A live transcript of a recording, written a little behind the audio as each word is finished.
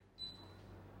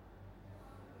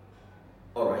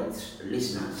Alright,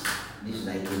 listeners, this is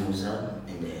Ike Musa,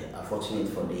 and I'm fortunate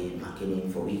for the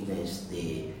marketing for witness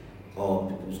the All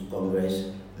People's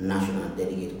Congress National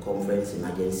Delegate Conference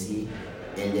Emergency,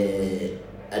 and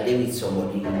I did with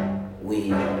somebody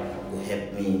will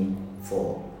help me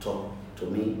for talk to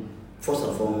me. First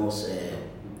and foremost,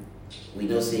 we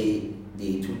don't say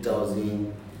the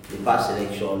past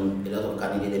election, a lot of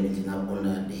candidates have been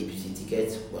under the APC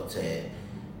ticket, but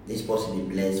this possibly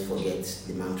blessed forget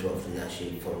the mantra of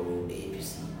leadership for the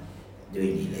APC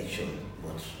during the election,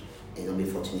 but they not be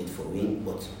fortunate for win.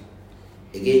 But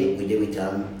again, we did with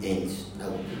him, and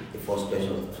the first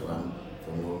question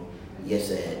from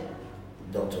yes,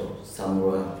 Dr.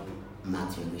 Samura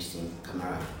Martin Wisdom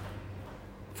Kamara.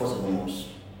 First and foremost,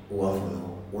 we want to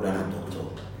know who are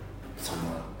Dr.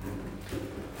 Samura.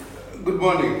 Good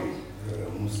morning,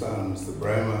 Musa and Mr.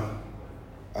 Brahma.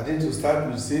 I think to start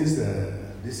with, since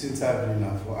this interview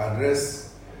now for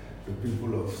address the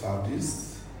people of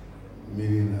Southeast,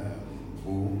 meaning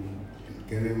Bo,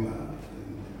 Kenema,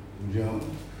 Ujam,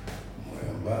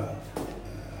 Moyamba,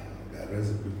 address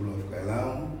the people of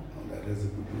Kailam, and address the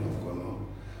people of Kono.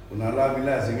 Unala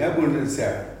Bila sing I go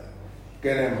say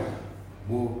Kenema,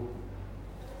 Bo,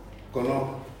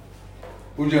 Kono,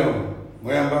 Ujam,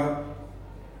 Moyamba,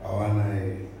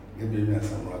 Awana Gebimia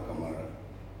Samura Kamara,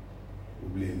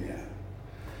 Ublimia.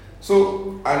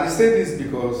 So I say this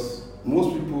because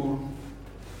most people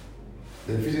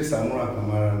they visit Samura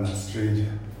Kamara as a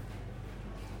stranger.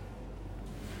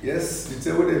 Yes,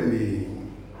 the table they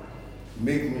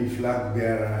make me flag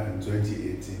bearer in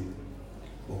 2018.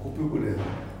 But people then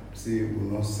say will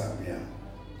not Samia.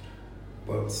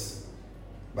 But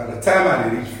by the time I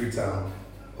reach Freetown,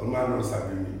 Olma not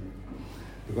Sabi me.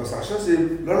 Because I should say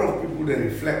a lot of people then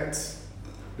reflect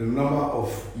the number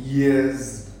of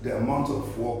years, the amount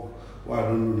of work what I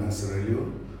don't do in Sierra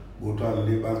Leone, go to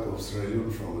the Bank of Sierra Leone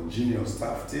from a junior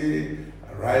staff till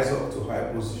I rise up to high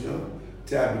position,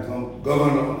 till I become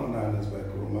governor under this by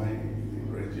Roman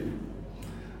regime.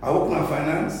 I work in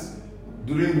finance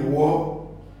during the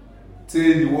war,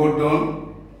 till the war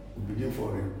done, we begin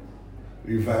for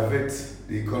revive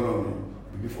the economy,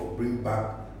 begin for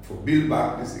build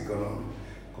back this economy.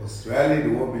 Because really the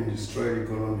war being destroyed the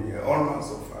economy, all manner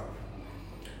so far.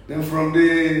 Then from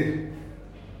there,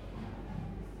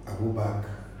 I go back,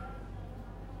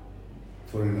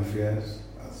 foreign affairs,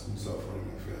 as Minister of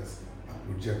Foreign Affairs, I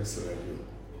project Sierra Leone.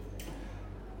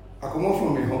 I come out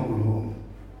from a humble home,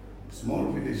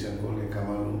 small village called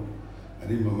Kamara. I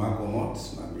did Mama Komot,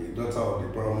 I'm a daughter of the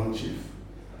paramount chief.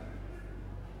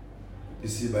 You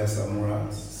see by Samura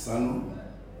Sanu,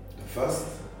 the first.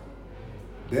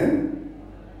 Then,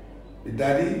 the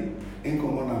daddy in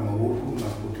common and Mawoku na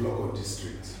Putloko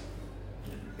district.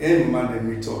 And man they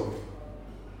meet up.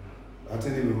 I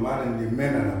tell you, man and the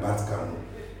men and a Batkamu.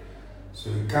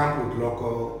 So he can't put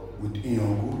local with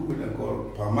Inyongu, who they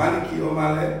call Pamaliki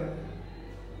Omale.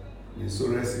 The so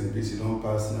rest in peace, he don't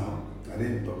pass now. And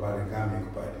then Papa they can't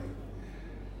make party.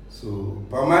 So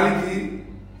Pamaliki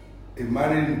he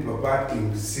married Papa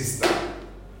his sister.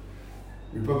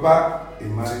 The Papa he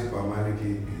married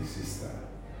Pamaliki his sister.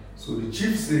 So the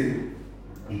chief say,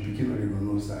 I'm picking on the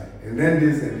no side. And then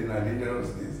they said, I did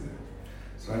this.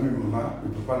 So I mean, Mama, the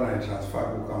Papa now transfer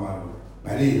to Kamara.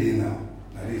 But they now.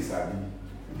 Now they sabi.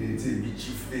 They say, be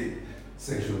chief, they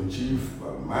section chief,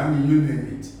 mommy, you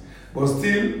name it. But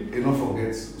still, you don't forget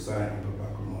Usai and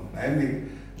Papa come on. I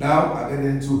mean, now I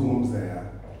get 2 homes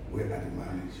there where I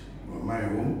manage. My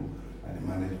home, and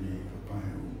manage me, Papa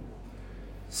home.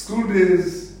 School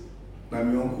days, now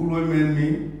my uncle made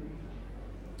me.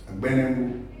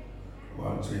 Benembu,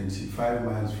 about 25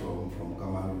 miles from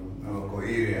Kamara, local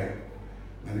area.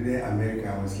 And then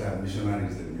America was like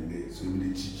missionaries that we did, so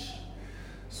we teach.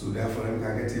 So therefore,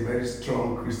 I get a very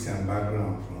strong Christian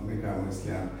background from America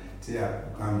Wesleyan. Tia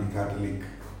can be Catholic.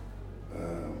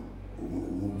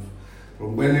 Move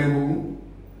from Benembu,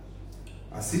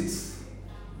 I sit,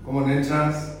 common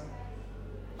entrance,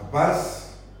 I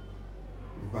pass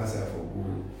here for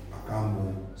go,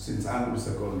 Akambo, St. Andrew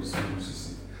Secondary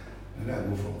School. And I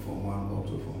go from Form 1 up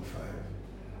to Form 5.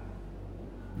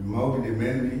 The Maubi they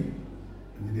made me,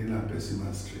 and they didn't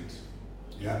Pessima Street.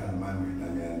 Yeah, and Mammy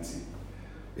and my auntie.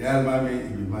 Yeah, and Mammy, he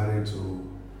be married to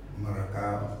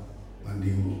Maraka,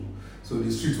 Mandingo. So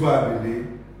the street where I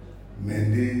been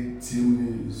Mende,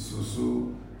 Timni,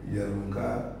 Soso,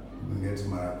 Yarunka, you get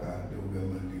Maraka, they will get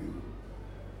Mandingo.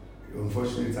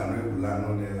 Unfortunately, I'm not able to learn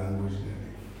all their language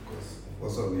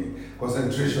because of the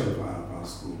concentration from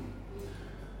school.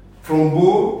 From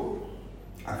Bo,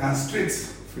 I can straight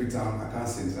Freetown, I can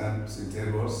St.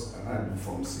 Edwards, and I do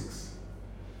Form 6.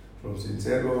 From St.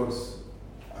 Edwards,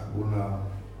 I I go now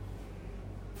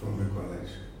from the college.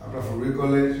 After from the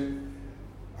college,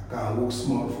 I can work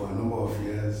small for a number of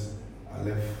years. I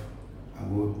left, I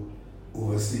go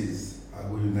overseas. I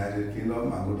go United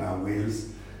Kingdom, I go down Wales.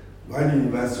 One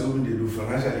university when they do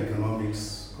financial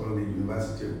economics called the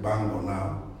University of Bangor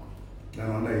now.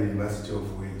 Then under the University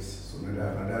of Wales. So I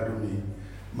do me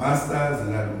masters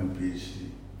and I do my PhD.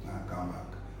 I come back.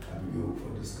 I do work for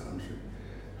this country.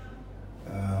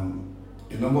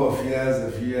 A number of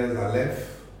years, a few years I left.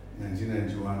 In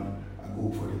 1991, I go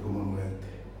for the Commonwealth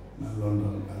in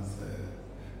London as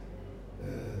a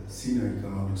senior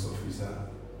economics officer.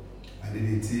 I did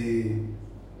it.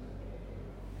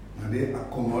 I did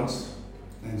accommodate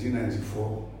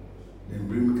 1994. Then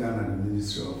bring me at the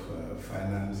Ministry of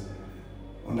Finance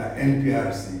under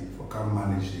NPRC for come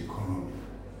manage the economy.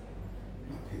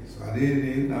 Okay, so I did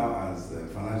it now as the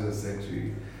financial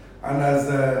secretary and as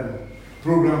a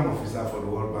program officer for the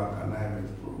World Bank and IMF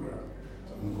program.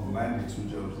 So we combine the two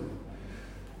jobs there.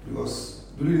 Because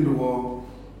during the war,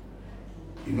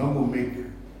 you know, we make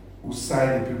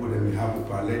outside the people that we have to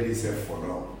let itself for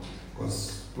them.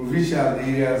 Because provincial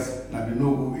areas now be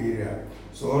no good area.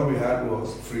 So all we had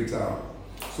was Freetown.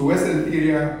 So Western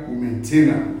area we maintain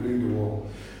them during the war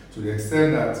to the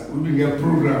extent that we will get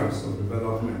programs of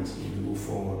development as we go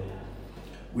forward.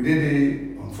 We did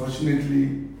it,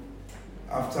 unfortunately,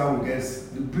 after we get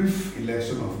the brief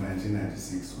election of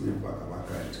 1996, we back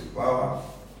into power.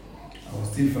 I was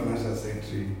still financial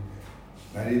secretary.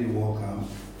 I did the war camp.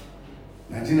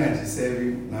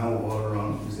 1997, now we all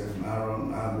run. We said,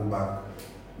 now go back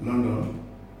London.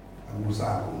 I go to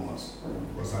Commerce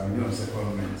because I've been on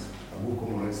secondment. I go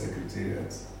Commonwealth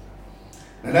Secretariat.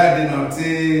 Now that did not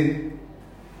take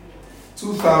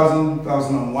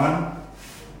 2001,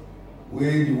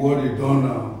 where the war is done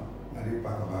now. I did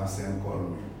back about same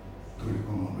called me to the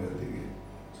Commonwealth again.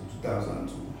 So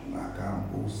 2002, I can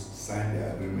post sign the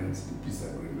agreement, the peace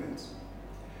agreement.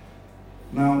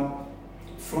 Now,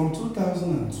 from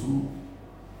 2002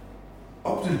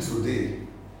 up till today,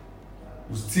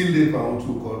 we still live on what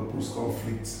we call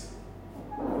post-conflict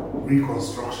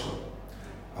reconstruction.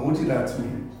 And what did that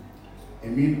mean? I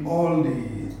mean all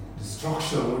the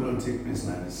destruction we don't take place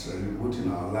in Israel, both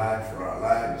in our life, for our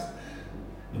lives,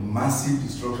 the massive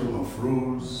destruction of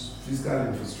roads, physical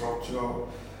infrastructure,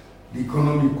 the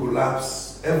economic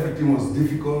collapse, everything was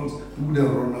difficult. People that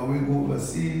run away, go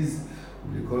overseas,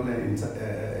 they call them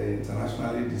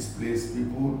internationally displaced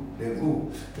people. They go,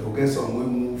 they will get somewhere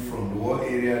moved from the war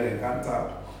area, they can't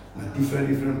tap in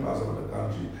different parts of the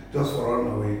country, just for run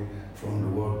away from the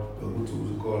war. They go to what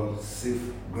we call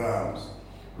safe grounds,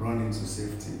 run into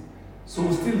safety. So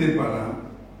we still live now.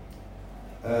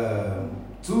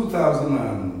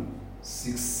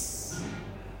 2006,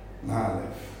 now I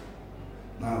left.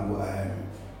 Now I go IMF.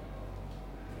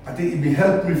 I think it will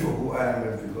help me for go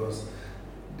IMF because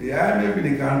the IMF in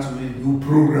the country do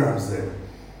programs there.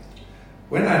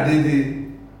 When I did it,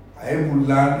 I able to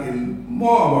learn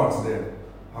more about them.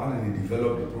 How they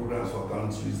develop the programs for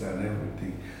countries and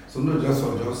everything. So not just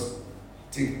for just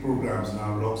take programs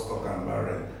now, lock, stock and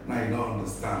barrel. Now you don't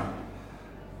understand.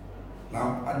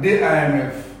 Now at the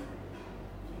IMF,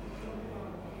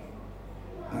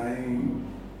 and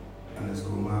let's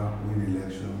go now win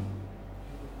election.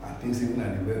 I think even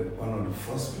at the one of the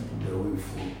first people they wait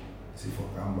for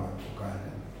Kamara,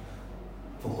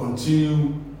 for continue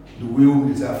the way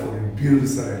we desire for rebuild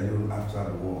Sierra Leone after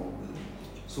the war.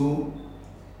 So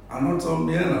I'm not told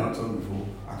me, I'm not told before,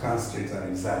 I can't straight and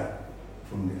resign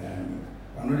from the IMF.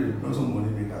 I know they not some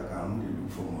money make I can, they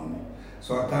look for money.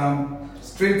 So I come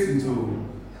straight into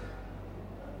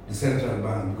the central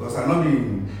bank because I'm not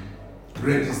being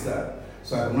registered.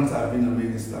 So I could not have been a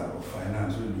minister of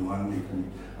finance who would want to make me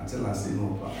until I say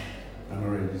no, I'm not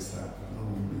registered. I'm not a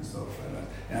minister of finance.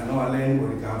 And I know I learn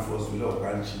anybody can force without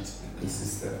can cheat the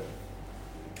system.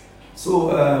 So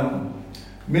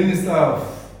minister of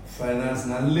finance,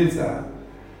 and later,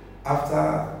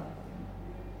 after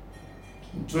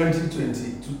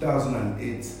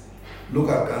 2008,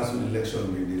 local council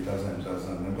election with the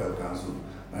 2000 local council,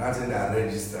 and I think they are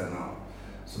registered now.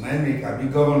 So now I be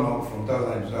governor from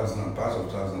 2000 part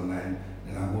of 2009,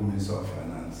 then I go Minister of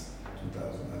Finance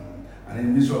 2009. And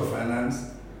in Minister of Finance,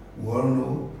 we all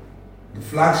know the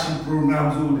flagship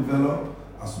programs we will develop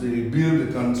as we rebuild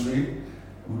the country.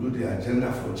 We do the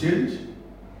agenda for change.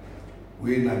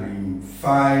 We have been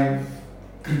 5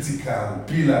 critical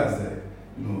pillars there.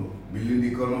 Building the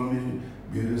economy,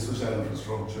 building social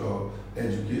infrastructure,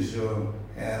 education,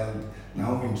 health.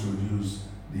 Now we introduce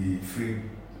the free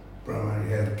primary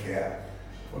health care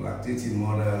for lactating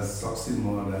mothers, sucking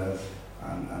mothers,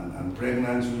 and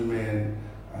pregnant women,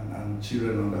 and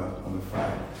children on the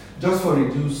farm, just for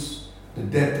reduce the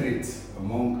death rate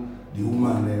among the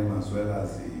woman them as well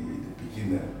as the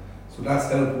picking them. So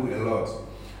that's helpful a lot.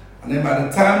 And then by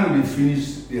the time we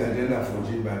finish the agenda for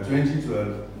June, by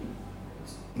 2012,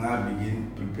 now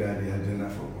begin prepare the agenda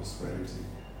for prosperity.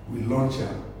 We launch it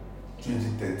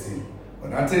 2013.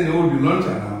 But I tell you, we launch it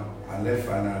now and left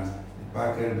finance, the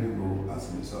back end will go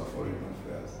as Minister of Foreign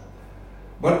Affairs.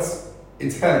 But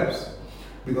it helps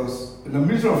because in the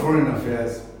Ministry of Foreign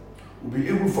Affairs, we'll be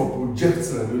able to project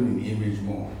Sierra Leone image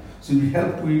more. So it will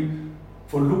help we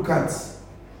for look at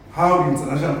how the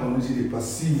international community they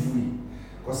perceive we.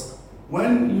 Because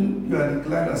when you are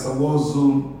declared as a war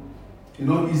zone, it's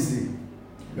not easy.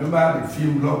 Remember the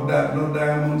film Blood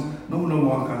Diamonds? No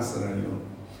one can Sierra Leone.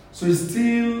 So it's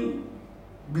still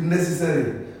be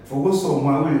necessary for us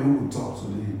someone who will talk to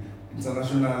the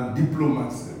international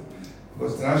diplomats.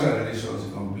 Because international relations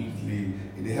is completely,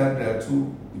 they help there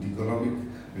too with economic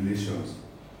relations.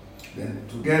 Then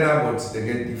together, but they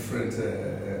get different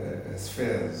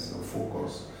spheres of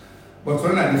focus. But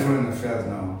when I do foreign affairs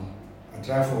now, I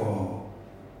try for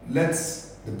let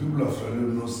the people of Sierra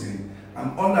Leone know say,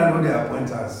 and all I know they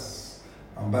appoint as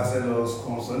ambassadors,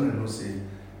 consuls, and know say,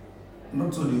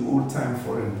 not to the old time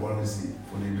foreign policy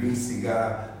for the drink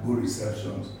cigar, go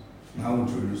receptions. Now we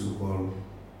introduce what we call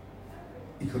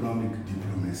economic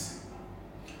diplomacy.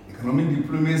 Economic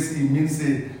diplomacy means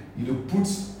you put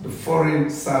the foreign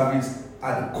service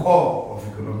at the core of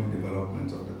economic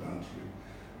development of the country.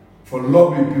 For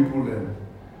lobbying people then,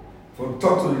 for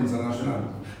talk to the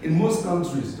international. In most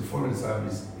countries, the foreign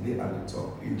service, they at the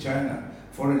top. In China,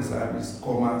 foreign service,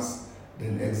 commerce,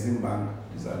 then Exim Bank,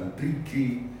 these are the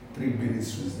three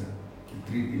ministries there,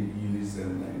 the 3 units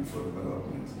for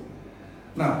development.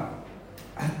 Now,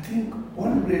 I think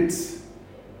one great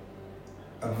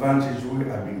advantage we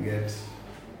have been get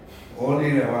all the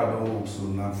area I don't work so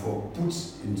now for put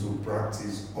into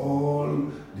practice all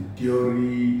the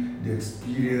theory, the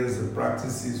experience, the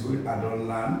practices we I don't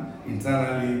learn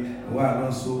internally, and we I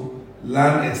also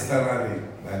learn externally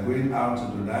by going out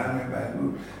to the diamond, by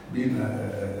being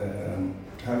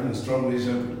having a strong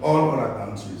relationship with all other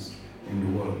countries in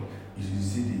the world. You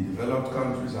see the developed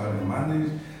countries, how they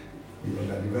manage, the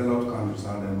developed countries,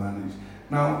 how they manage.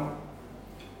 Now,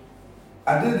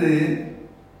 I did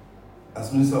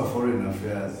as Minister of Foreign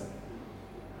Affairs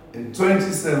in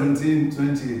 2017,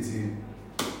 2018,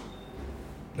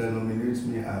 they nominated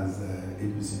me as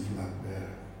APC flag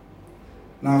bearer.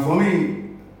 Now, for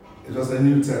me, it was a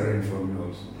new terrain for me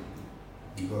also,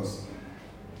 because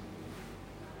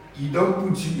he don't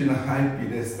put you in a high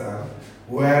pedestal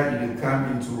where you can come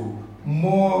into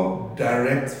more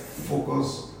direct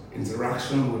focus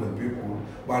interaction with the people,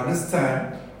 but this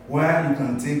time where you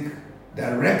can take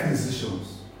direct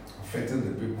decisions affecting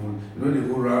the people. You know, they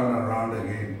go round and round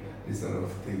again, this sort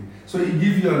of thing. So it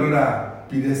gives you another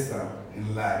pedestal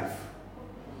in life,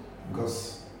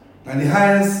 because now the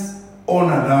highest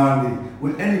honor nowadays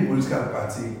with any political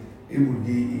party, it would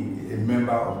be a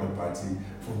member of the party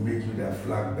for make you their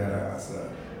flag bearer as a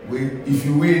way. If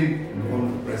you win, you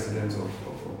become the president of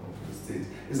the state.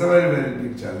 It's a very, very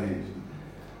big challenge.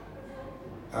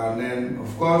 And then,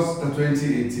 of course, the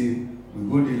 2018, we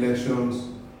go to elections,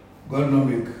 God no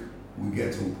make we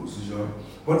get to opposition.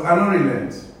 But I don't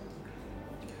relent.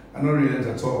 I don't relent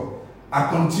at all. I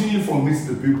continue for meet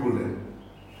the people then.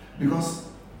 Because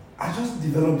I just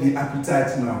developed the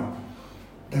appetite now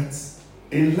that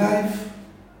in life,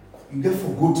 you get for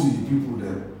go to the people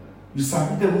there. You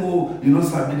sabi them more, you don't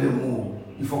sabi them more.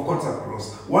 You forgot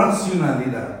across. Once you're a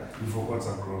leader, you forgot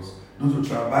across. Not to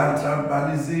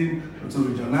tribalism, not to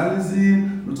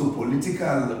regionalism, not to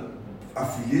political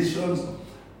affiliations.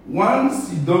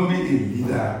 Once you don't be a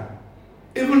leader,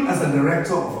 even as a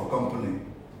director of a company,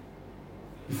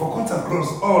 you forgot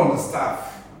across all the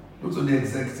staff, not to the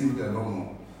executive, the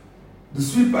normal, the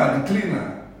sweeper, the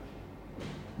cleaner,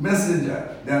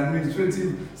 messenger, the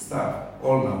administrative staff,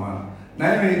 all in one.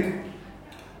 Now I make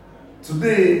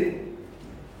today,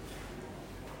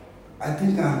 I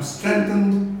think I'm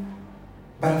strengthened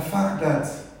by the fact that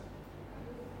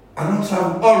I don't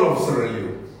travel all of Sierra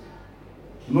Leone.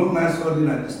 Not nice in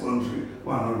this country,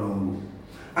 but I don't move.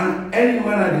 And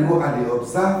anywhere I go, I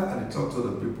observe and I talk to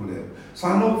the people there. So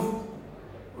I know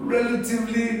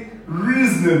relatively,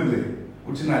 reasonably,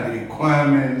 which are the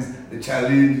requirements, the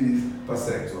challenges per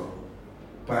sector,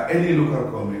 by any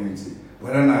local community,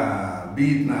 whether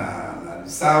be it the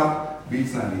south, be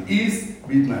it the east,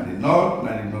 be it the north,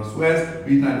 the northwest,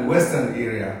 be it the western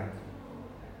area.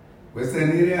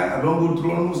 Western area, I don't go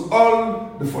through almost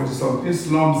all the 40-something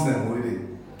slums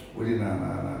within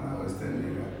the western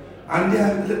area.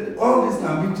 And all these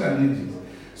are big challenges.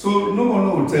 So no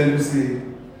one will tell you, say,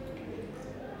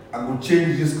 I will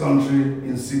change this country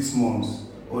in 6 months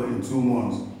or in 2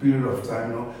 months, period of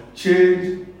time. No,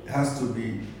 change has to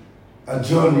be a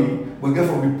journey, but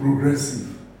therefore be progressive.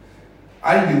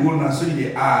 I the one so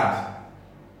they add.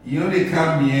 You know they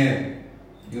can't be in.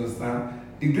 You understand?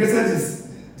 The greatest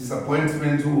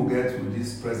disappointment we will get with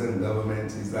this present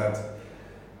government is that,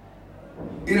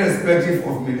 irrespective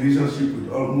of my relationship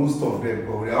with most of them,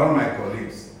 but with all my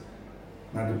colleagues,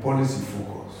 now the policy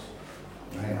focus,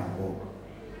 I am work.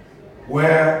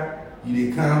 Where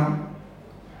you come,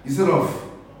 instead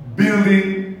of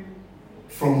building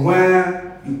from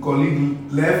where your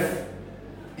colleague left,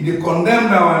 you condemn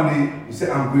that one day, you say,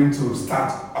 I'm going to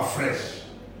start afresh.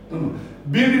 No.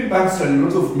 Building Back Sierra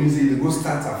Leone, a lot of means they go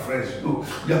start afresh. No,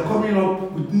 they are coming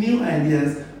up with new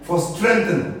ideas for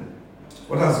strengthening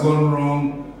what has gone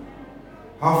wrong,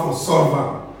 how for solve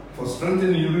it, for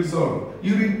strengthening you resolve.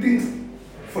 You read things,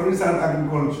 for instance,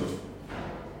 agriculture.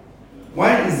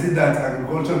 Why is it that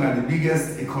agriculture is the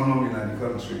biggest economy in the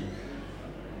country,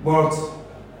 but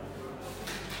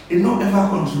it not ever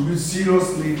contributes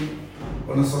seriously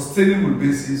on a sustainable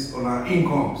basis on our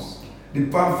incomes? The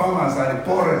farmers are the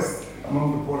poorest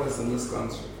among the poorest in this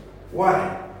country.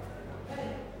 Why?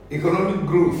 Economic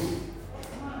growth,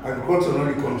 agriculture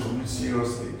not contributes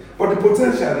seriously, but the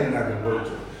potential in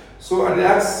agriculture. So I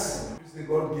ask,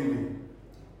 God give me.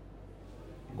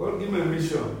 God give me a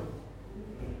mission.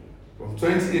 From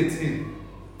 2018,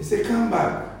 he said, come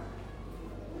back.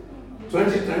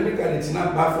 2020, it's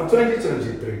not back for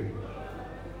 2023.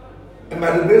 And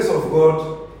by the grace of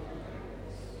God,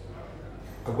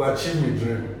 I will achieve my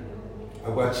dream. I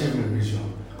will achieve my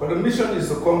mission. Because the mission is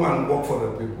to come and work for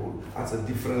the people at a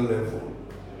different level.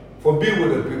 For being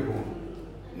with the people.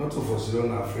 Not to forsake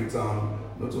on Freetown,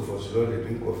 not to forsake on the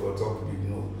drink of your talk big,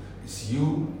 no. It's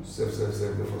you, self,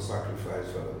 for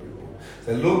sacrifice for the people.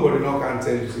 So nobody now can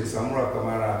tell you, say, Samura,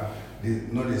 Kamara,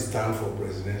 they know they stand for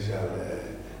presidential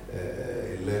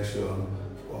election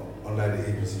under the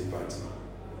APC party.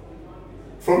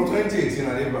 From 2018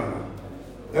 at Ebana,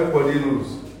 everybody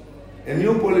knows. And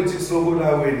new politics don't go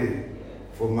that way there.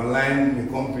 For malign,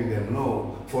 me company them,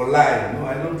 no. For lie, no,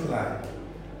 I don't lie.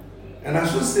 And I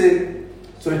should say,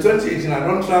 so in 2018, I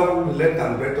don't travel the length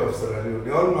and breadth of Sierra Leone.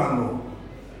 They all man know.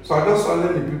 So I just want to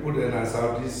let the people there in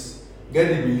Southeast get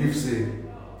the belief, say,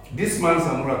 this man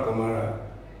Samura Kamara,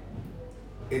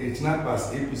 it is not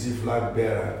past APC flag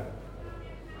bearer,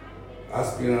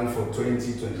 aspirant for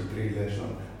 2023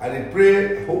 election. And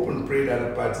I hope and pray that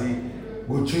the party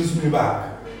will choose me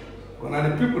back. When are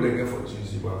the people they get for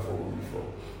choose you back for before?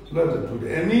 So that's the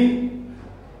truth. And me,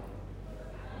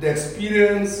 the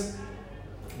experience,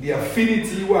 the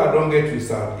affinity where I don't get with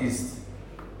Southeast.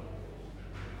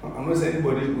 I'm not saying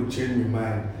anybody could change my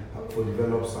mind for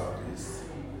develop Southeast.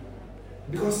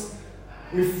 Because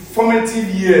in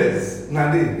formative years,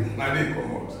 now they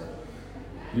come out.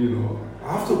 You know,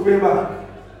 I have to pay back.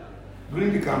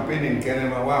 During the campaign in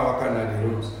Kenema, while I work on the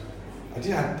roads,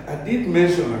 I did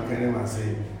mention at Kenema,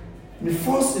 say, the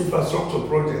first infrastructure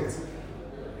project,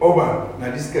 urban,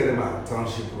 now this Kenema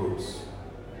township roads.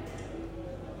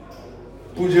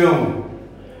 Pujaung,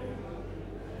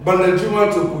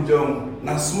 Bandajuma to Pujaung,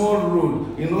 na small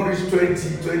road, you know, reach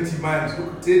 20 miles,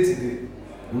 look, 30 days, you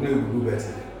know, you do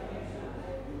better.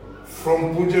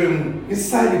 From Pujaung,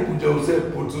 inside the Pujaung, say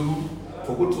Poturu,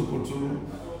 for go to Poturu.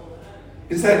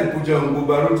 Inside the Pujaung, go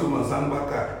Baru to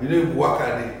Mazambaka, you know, you walk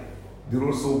at it, the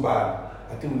road so bad.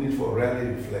 I think we need for really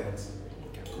reflect.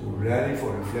 We really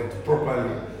for reflect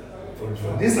properly.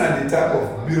 This is the type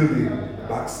of building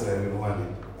Back Sierra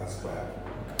Leone aspire.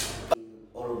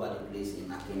 All over the place in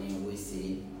Akene, we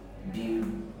say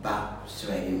build Back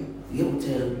Sierra Leone. You will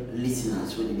tell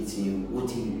listeners when they listen you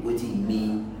what it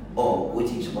mean or what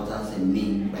its importance and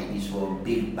mean by this word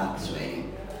build Back Sierra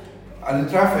Leone. And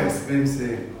the traffic explains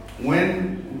say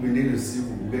when we get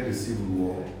the civil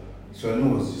war, Sierra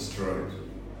Leone was destroyed.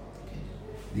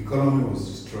 The economy was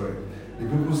destroyed. The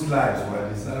people's lives were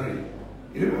disarray.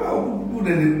 You remember how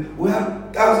we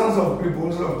have thousands of people,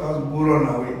 hundreds of thousands who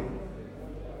run away.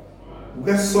 We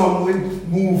get some who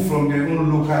move from their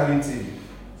own locality.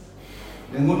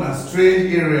 They go to a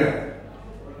strange area.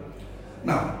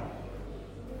 Now,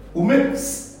 we make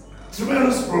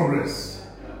tremendous progress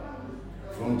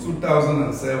from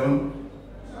 2007.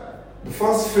 The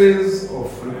first phase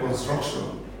of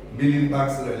reconstruction, building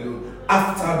Back Sierra Leone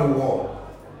after the war.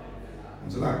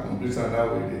 Until I complete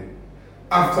that way there.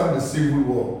 After the Civil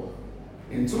War,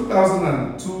 in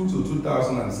 2002 to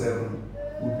 2007,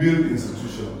 we built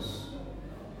institutions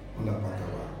under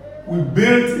Pakawa. We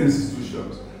built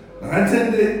institutions. And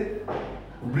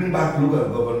We bring back local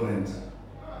government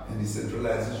and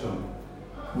decentralization.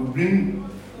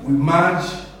 We merge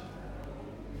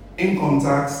income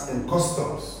tax and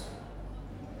customs,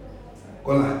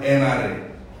 called an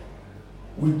NRA.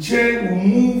 We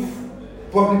move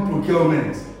public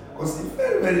procurement, because it's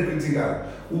very, very critical.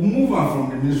 We move them from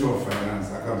the Ministry of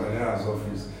Finance, Accountant General's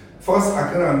office. First,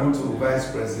 I can't go to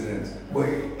Vice President, but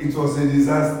it was a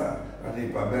disaster.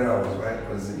 And Kamara was Vice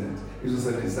President. It was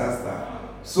a disaster.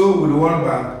 So with the World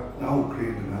Bank, now we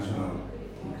create the National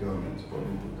Public Procurement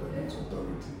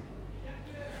Authority.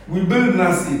 We build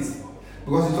NACIT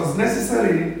because it was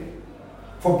necessary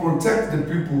for protect the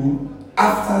people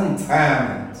after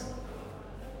retirement.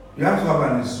 You have to have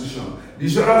an institution. The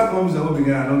insurance companies that will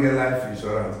begin and don't get life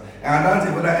insurance. And I don't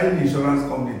think whether any insurance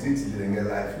company thinks they didn't get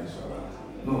life insurance.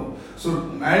 No. So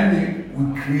I mean, we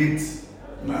create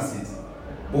NACIT.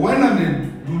 But when I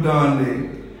do that one day,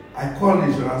 I call the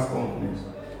insurance companies.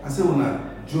 I say, when I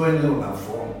join them on a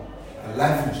form a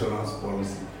life insurance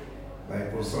policy by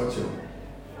a consortium.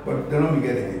 But they don't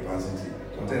get the capacity.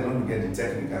 Sometimes they don't get the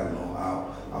technical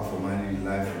know-how for manage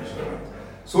life insurance.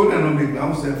 So they don't make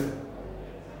themselves.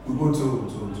 We go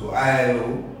to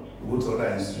ILO, we go to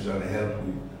other institutions to help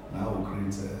with. Now we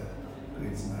create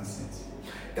NACIT.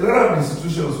 A lot of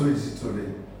institutions we see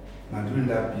today, now during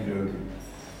that period.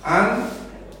 And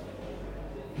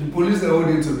the police are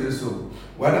holding today, so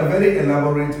we had a very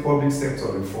elaborate public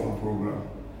sector reform program.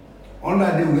 On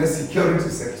that day, we had security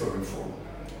sector reform.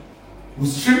 We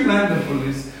streamline the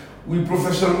police, we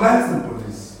professionalize the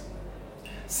police.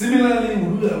 Similarly,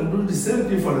 we do the same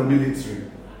thing for the military.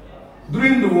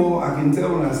 During the war, I can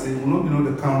tell when I say, we don't know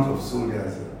the count of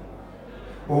soldiers.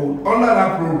 But under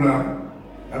that program,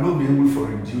 I will be able to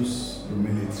reduce the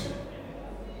military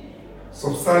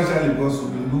substantially because we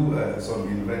will do some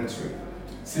inventory.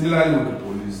 Similarly with the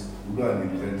police, we do an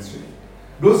inventory.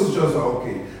 Those issues are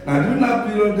okay. Now during that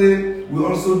period, we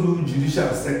also do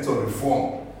judicial sector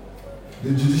reform.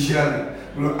 The judiciary,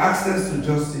 access to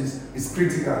justice is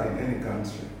critical in any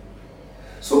country.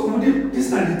 So this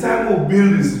is the time we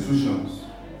build institutions.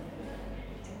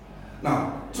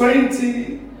 Now,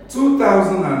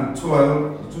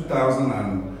 2012 to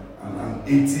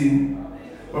 2018,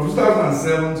 from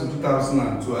 2007 to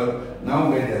 2012,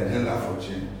 now we get the agenda for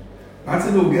change.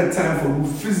 Until we get time for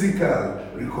physical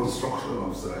reconstruction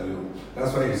of Sierra Leone.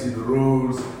 That's why you see the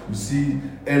roads, you see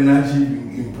energy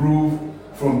being improved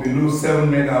from below 7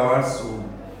 megawatts to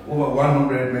over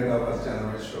 100 megawatts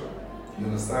generation. You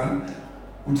understand?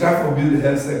 We try to build the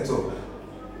health sector.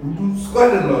 We do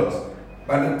quite a lot.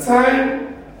 By the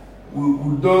time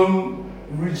we don't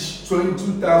reach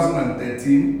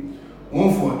 2013,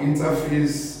 one for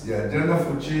interface, the agenda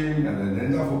for change, and the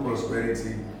agenda for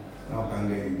prosperity, now can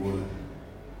get Ebola.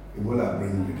 Ebola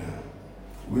bring me down.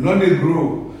 We know they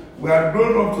grow. We have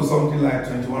grown up to something like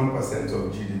 21%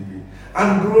 of GDP.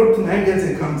 And growth now gets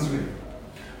a country.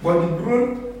 But the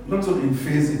growth, not only in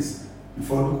phases,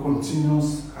 before the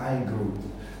continuous high growth.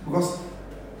 Because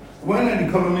when an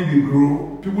economy they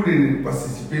grow, people they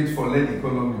participate for let the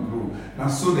economy grow. Now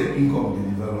so the income they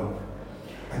develop.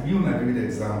 I give you a great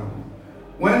example.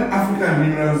 When African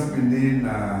minerals been in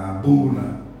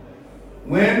Bonguna,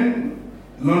 when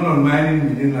London mining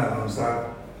within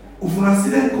Alonsa, if you see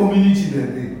that community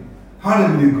that how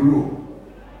they grow,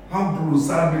 how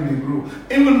Broussard they grow,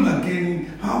 even McKinney,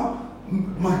 how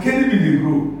McKinney they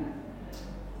grow.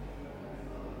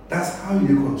 That's how they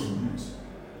contribute.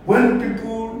 When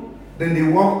people, then they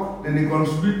work, then they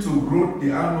contribute to growth,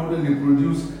 they earn, then they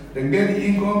produce, they get the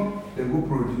income, they go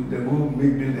produce, they go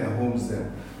build their homes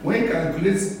there. When you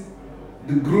calculate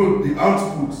the growth, the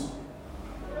output,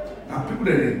 now people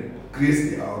that they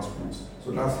create the output.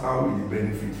 So that's how we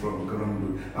benefit from economic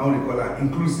growth. Now they call that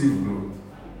inclusive growth.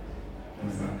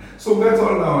 Understand? So that's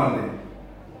all now and then.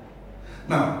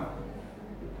 Now,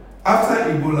 after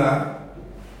Ebola,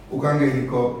 we can get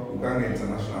hiccup, we can get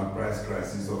international price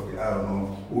crisis of the iron ore,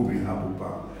 who be in Abupa.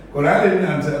 Because I didn't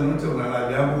until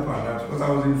Abupa because I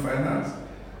was in finance.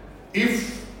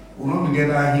 If we don't get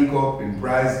that hiccup in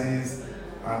prices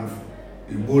and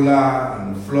Ebola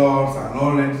and the floods and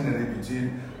all that in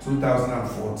between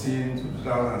 2014 to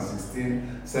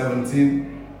 2016,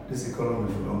 17, this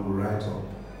economy will not go right up.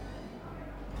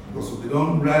 Because we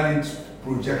don't rally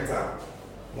projector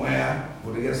where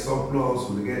we get surplus,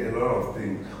 we get a lot of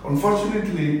things.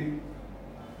 Unfortunately,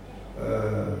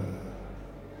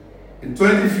 in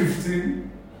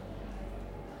 2015,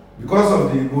 because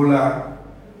of the Ebola,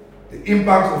 the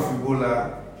impact of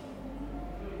Ebola,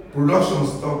 production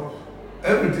stopped,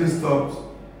 everything stopped,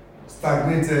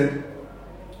 stagnated,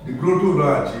 the growth will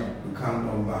not achieve, we can't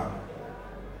come back.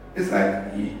 It's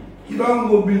like you don't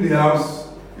go build a house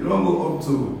You don't go up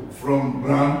to, from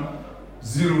ground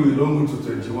zero, you don't go to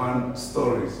 21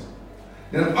 stories.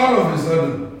 Then all of a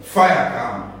sudden, fire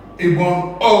comes. It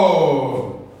burns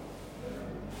all.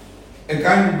 It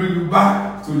can't bring you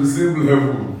back to the same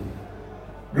level.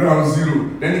 Ground zero.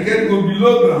 Then it can't go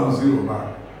below ground zero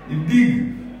back. You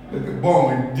dig like a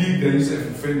bomb, you dig, then you say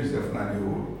you finish yourself now the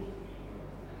hole.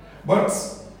 But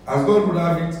as God would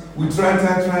have it, we try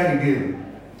again.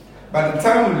 By the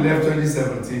time we left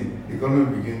 2017, the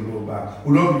economy began to go back.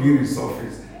 We don't begin to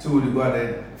surface. So we go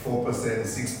at 4%,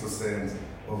 6%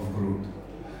 of growth.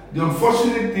 The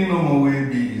unfortunate thing on my way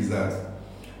be is that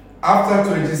after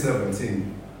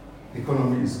 2017, the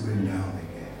economy is going down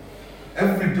again.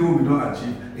 Everything we don't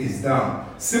achieve is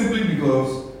down, simply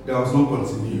because there was no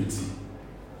continuity.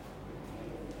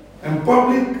 And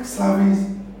public service,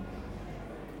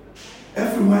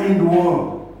 everywhere in the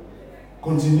world,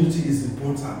 continuity is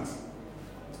important.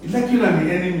 It's like you and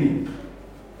the enemy.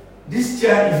 This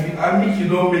chair, if you admit you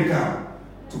don't make her,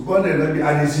 to God and let me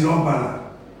add a zero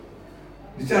banner.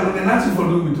 The chair has nothing for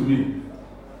do with me.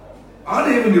 I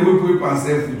don't even the way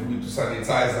myself with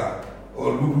sanitizer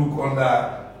or look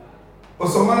under. Or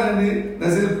someone they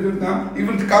say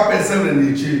even the carpet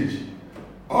and they change.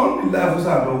 All the levels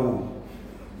are low.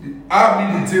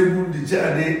 I be the table, the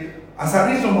chair there. As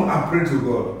I reach someone, I pray to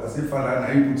God. I say, Father,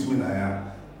 now you put me in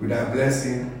there. With that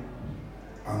blessing,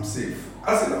 I'm safe.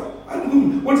 I said,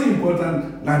 what's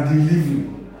important? Now delivery.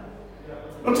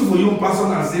 Not for your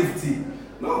personal safety.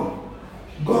 No.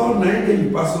 God now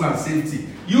your personal safety.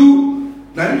 You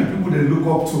now the people they look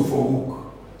up to for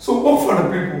work. So work for the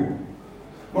people.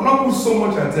 But not put so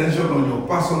much attention on your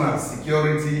personal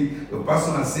security, your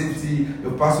personal safety,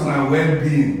 your personal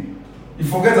well-being. You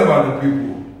forget about the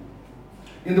people.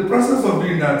 In the process of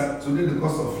doing that, today the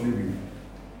cost of living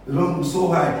is so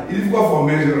high. It's difficult for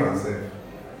measurements.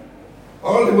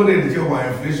 All the money they talk about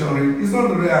inflation rate, it's not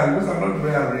the real. Those are not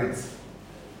real rates.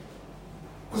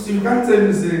 Because you can't tell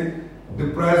me say the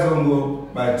price don't go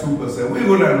by 2%. We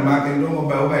go to the market, don't go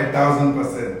by over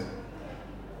 1,000%.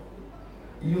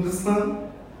 You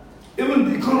understand?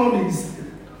 Even the economy is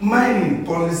mining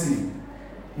policy.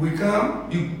 We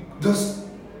come, you just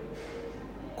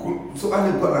so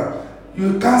I call that.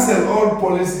 You cancel all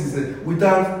policies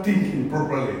without thinking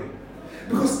properly.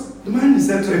 Because the mind is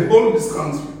set to hold this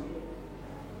country.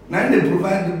 Now they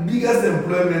provide the biggest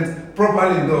employment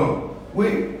properly done.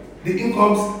 The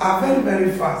incomes are very,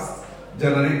 very fast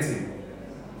generating.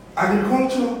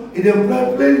 Agriculture, it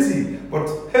employs plenty. But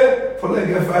hey, for like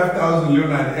a 5,000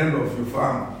 loan at the end of your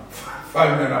farm,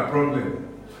 5 million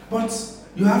problem. But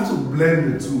you have to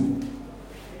blend the two.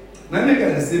 Now they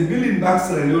can say building Back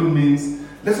Sierra Leone means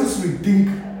let us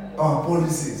rethink our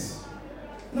policies.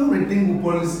 Not rethink the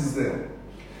policies there.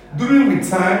 During the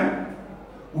time,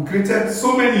 we created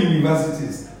so many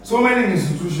universities, so many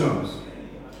institutions.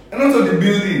 And not of the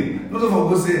building. Not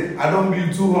of us say, I don't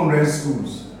build 200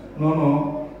 schools.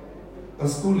 No. A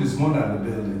school is more than a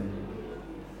building.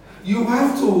 You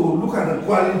have to look at the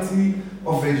quality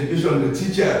of education, the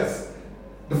teachers,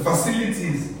 the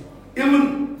facilities,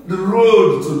 even the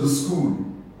road to the school,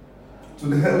 to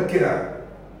the healthcare.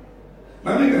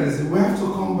 Now we can say, we have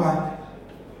to come back.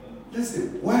 Let's say,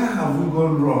 why have we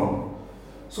gone wrong?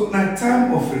 So now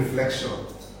time of reflection.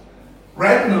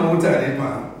 Right now, what are they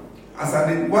man? As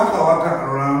I did waka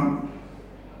around,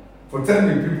 for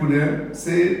telling the people there,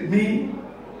 say me,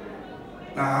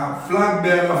 flag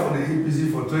bearer for the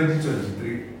APC for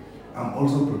 2023. I'm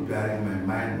also preparing my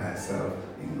mind myself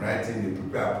in writing the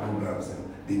prepared programs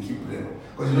and they keep them.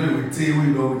 Because you know, we tell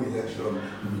you know the election,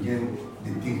 you begin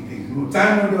the think. No,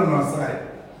 time will be on our side.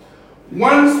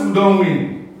 Once we don't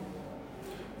win,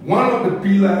 one of the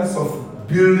pillars of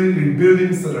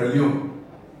rebuilding Sierra Leone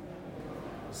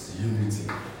is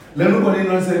unity. Let nobody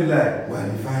not say like we are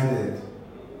divided.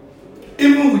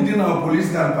 Even within our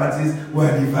political parties, we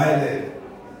are divided.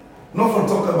 Not for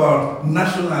talk about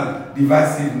national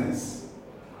divisiveness.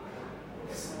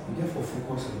 We therefore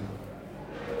focus on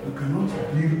that. We cannot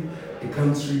build a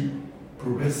country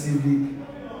progressively,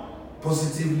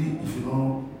 positively, if you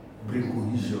don't bring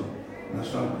cohesion,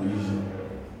 national cohesion.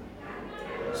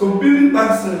 So building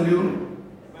Back Sierra Leone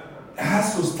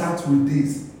has to start with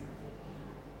this.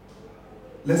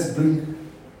 Let's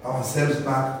bring ourselves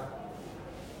back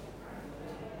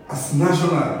as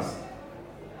nationals,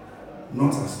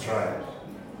 not as tribes.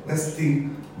 Let's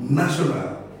think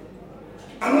national.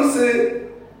 I don't say,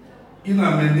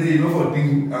 Mende, you know, for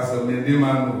thinking as a Mende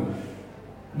man.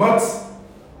 But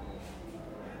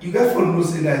you guys for know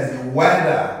say there is a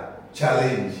wider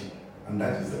challenge, and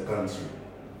that is the country.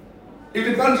 If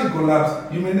the country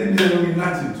collapses, you may not be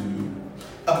nothing to you.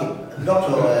 Okay,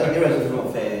 Doctor, irrespective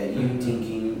of you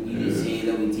thinking, you say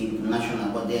that we think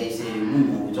national, but there is a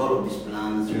rumor with all of these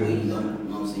plans where you don't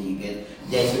know, so you get,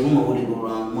 there's a rumor where they go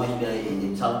around, more especially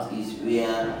in the southeast,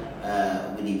 where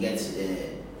they get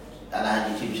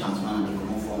Alhaji Chief Chancellor and the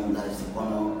common form, that is the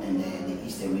corner and the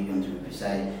eastern region to be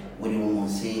precise, where the rumor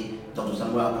say Dr.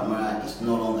 Samura Kamara is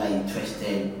no longer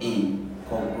interested in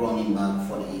running back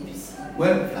for the APC.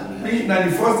 Well, me, now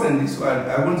the first and this one,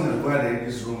 I want to inquire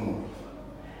this rumor.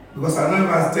 Because I don't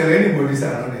ever tell anybody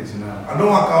say I know it now. I don't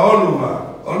work all over.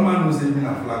 All man knows me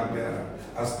a flag bearer,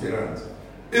 aspirant.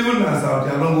 Even as out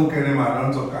there, I don't go Kerema, I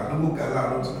don't talk. I don't go Kala, I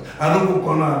don't talk. I don't go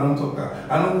Kona, I don't talk.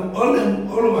 I don't go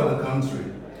all over the country.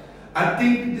 I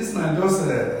think this is not just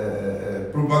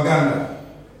propaganda.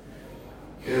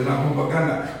 It's not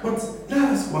propaganda. But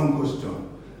let us one question.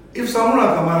 If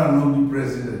Samura Kamara not be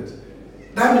president,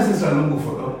 that means I don't go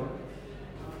for that.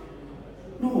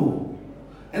 No.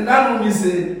 And that don't mean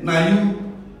say, now you,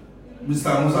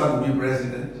 Mr. Musa, will be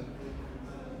president.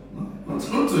 No,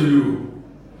 not to you.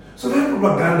 So that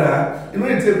propaganda, it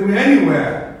won't take you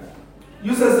anywhere.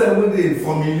 You say when they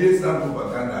formulate that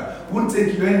propaganda, it won't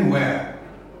take you anywhere.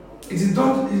 It's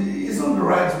not the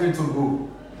right way to go.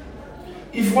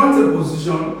 If you want a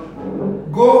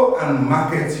position, go and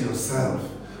market yourself.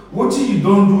 What you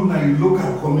don't do now in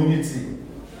local community.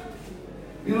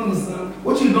 You understand?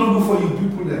 What you don't do for your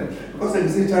people there. Because like you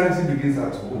say, charity begins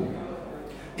at home.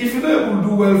 If you're not able to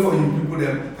do well for your people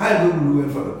there, how are you going to do well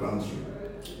for the country?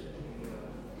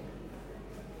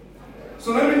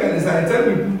 So let me get this. I tell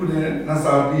you people there in the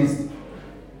southeast,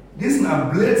 this is a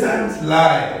blatant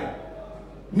lie.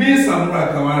 Me,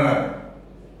 Samura Kamara,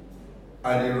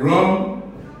 I run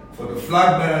for the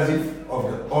flag bearership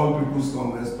of the All People's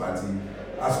Congress Party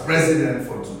as president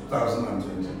for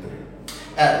 2023.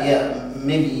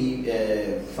 Maybe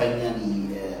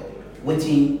finally,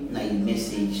 waiting a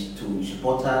message to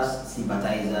supporters,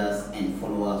 sympathizers, and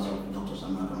followers of Dr.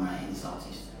 Samura Kamara in the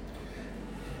Southeast.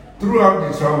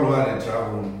 Throughout the travel where they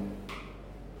travel,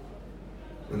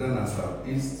 whether in the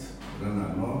Southeast, whether in the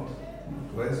North,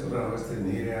 Northwest, whether in the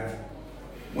Western area,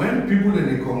 when people that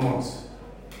they come out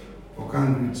or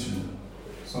can't greet you,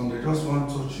 some they just want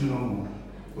to touch you no more.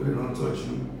 When they don't touch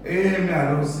you, hey, me,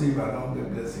 I don't see if I don't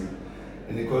get blessing.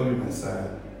 And they call you Messiah,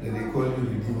 then they call you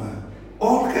Redeemer.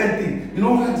 All kind of things. You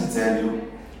know what to tell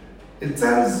you? It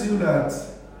tells you that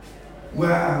we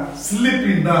are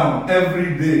sleeping down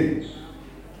every day.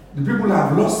 The people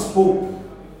have lost hope.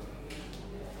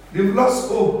 They've lost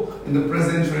hope in the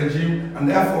present regime, and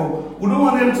therefore, we don't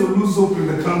want them to lose hope in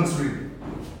the country.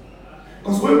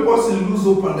 Because when a person loses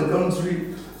hope in the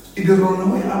country, it will run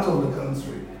away out of the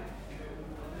country.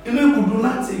 You know, you could do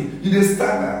nothing. You just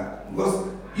stagger. Because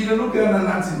you don't get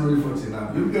nothing really for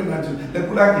now. You get nothing. The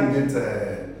people can get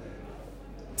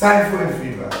typhoid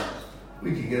fever.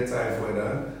 We can get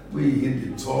typhoid. We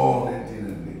hit the torn and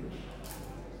thing.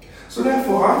 So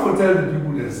therefore, I have to tell the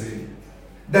people that say,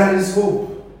 there is hope.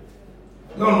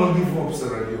 Don't give up,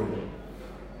 Sierra Leone.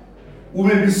 We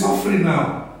may be suffering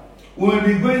now. We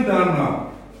may be going down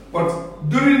now. But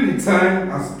during the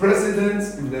time as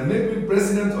presidents, if they make me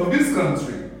president of this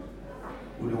country,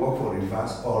 we will work for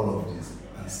reverse all of this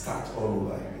and start all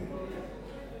over again.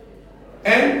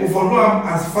 And we will do them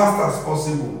as fast as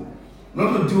possible.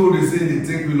 Not to do what they say they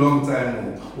take a long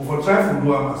time. We will try to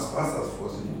do them as fast as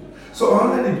possible. So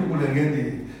how many people they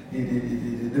get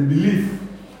the belief,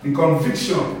 the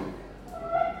conviction,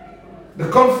 the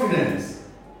confidence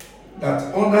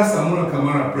that under Samura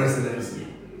Kamara presidency,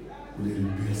 will they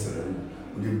rebuild Sierra Leone?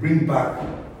 Will they bring back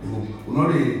the hope?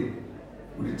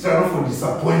 Will they try not to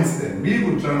disappoint them? We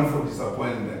will try not to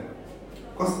disappoint them.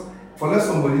 Because for let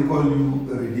somebody call you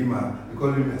a redeemer, they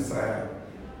call you Messiah.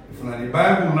 If in the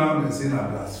Bible now they say a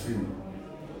blasphemy.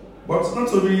 But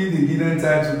not only they didn't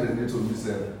title them to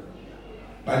themselves.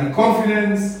 By the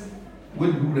confidence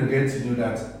with people that get to know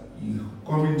that you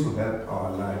coming to help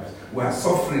our lives. We are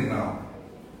suffering now.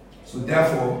 So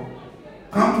therefore,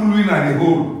 can't win at the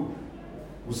whole.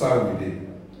 We saw we did.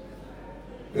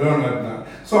 You don't know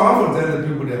that. So I want to tell the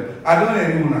people that I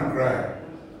don't even want to cry.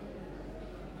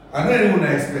 I don't even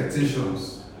have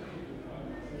expectations.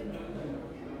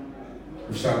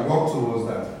 We shall work towards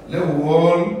that. Let us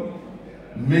all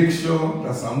make sure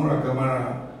that Samura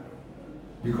Kamara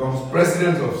becomes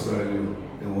president of Sierra Leone,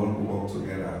 and we will work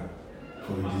together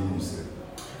for the himself.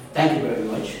 Thank you very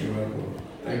much. You're welcome.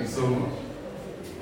 Thank you so much.